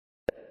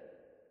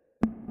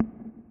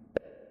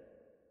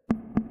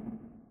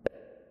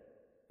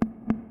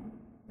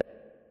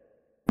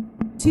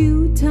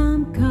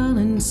Two-time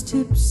Collins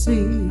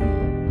tipsy,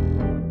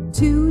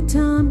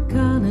 two-time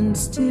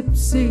Collins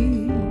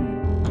tipsy,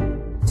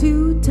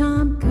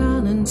 two-time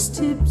Collins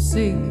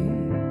tipsy.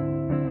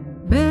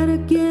 Better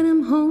get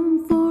him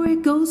home before he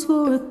goes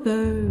for a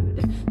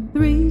third.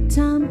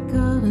 Three-time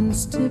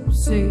Collins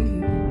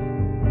tipsy,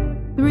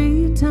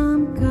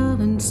 three-time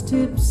Collins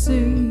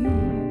tipsy,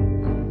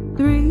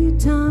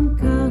 three-time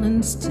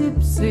Collins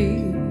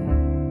tipsy.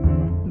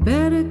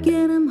 Better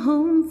get him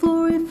home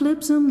before he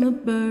flips him the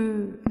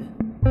bird.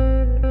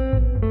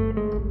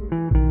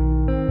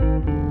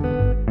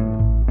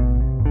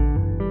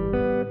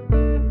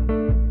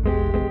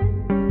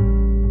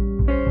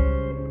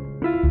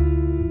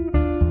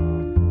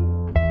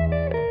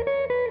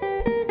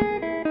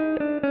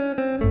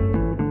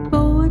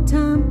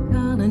 Four-time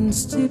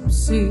Collins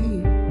tipsy,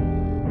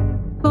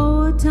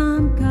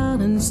 four-time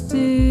Collins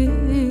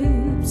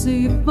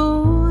tipsy,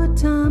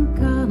 four-time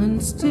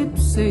Collins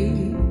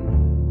tipsy.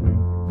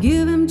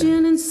 Give him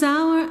gin and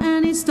sour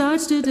and he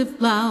starts to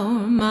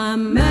deflower. My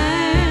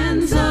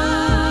man's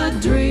a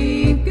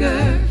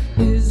drinker,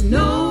 his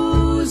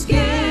nose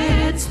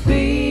gets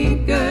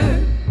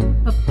pinker,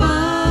 a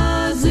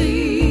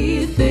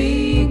fuzzy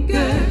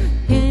thinker,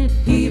 can't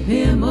keep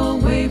him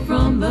away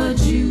from the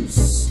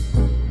juice.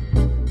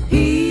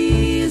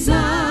 He's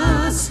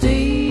a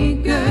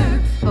stinker,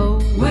 a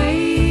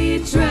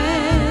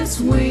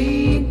waitress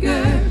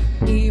winker,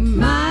 he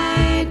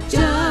might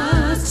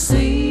just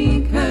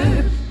sink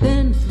her,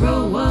 then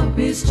throw up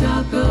his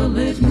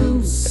chocolate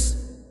mousse.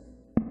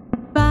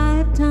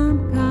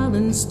 Five-time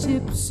Collins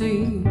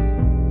tipsy,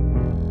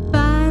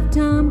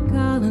 five-time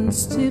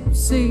Collins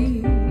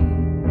tipsy,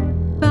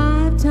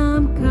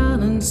 five-time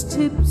Collins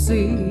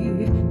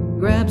tipsy.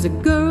 Grabs a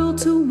girl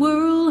to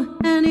whirl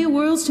and he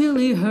whirls till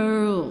he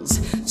hurls.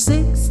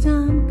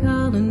 Six-time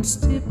Collins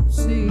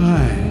tipsy.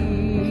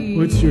 Hi,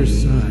 what's your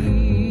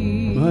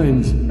sign?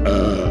 Mine's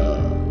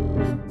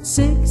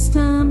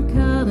Six-time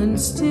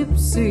Collins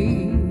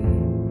tipsy.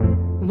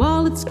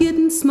 Wallet's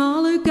getting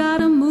smaller,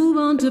 gotta move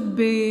on to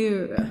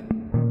beer.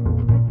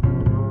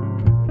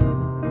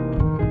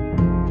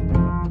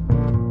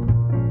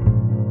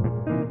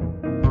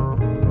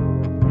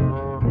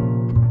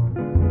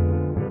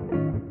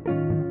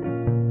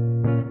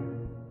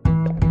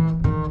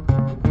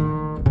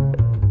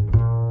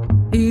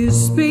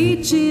 His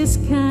speech is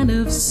kind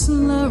of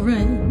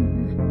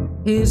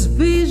slurring, his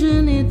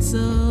vision it's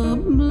a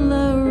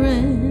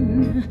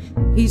blurring.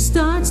 He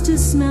starts to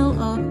smell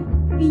of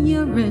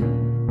urine.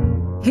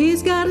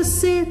 He's gotta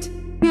sit,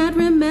 can't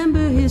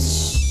remember his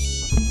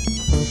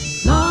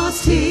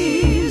lost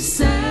his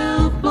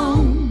cell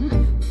phone,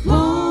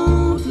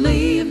 won't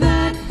leave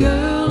that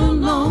girl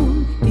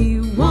alone. He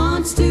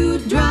wants to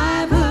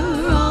drive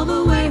her all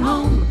the way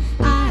home.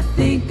 I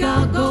think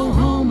I'll go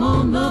home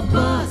on the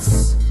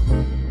bus.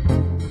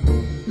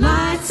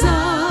 Lights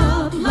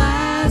up,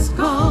 last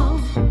call,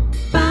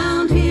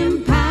 found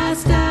him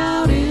passed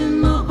out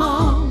in the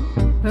hall.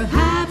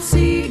 Perhaps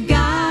he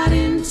got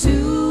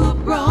into a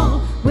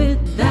brawl with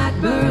that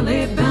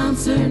burly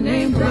bouncer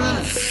named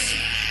Russ.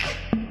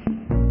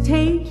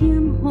 Take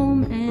him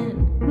home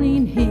and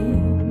clean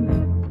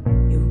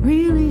him. You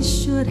really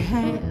should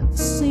have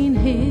seen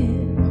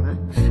him.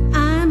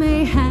 I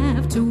may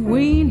have to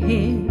wean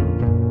him.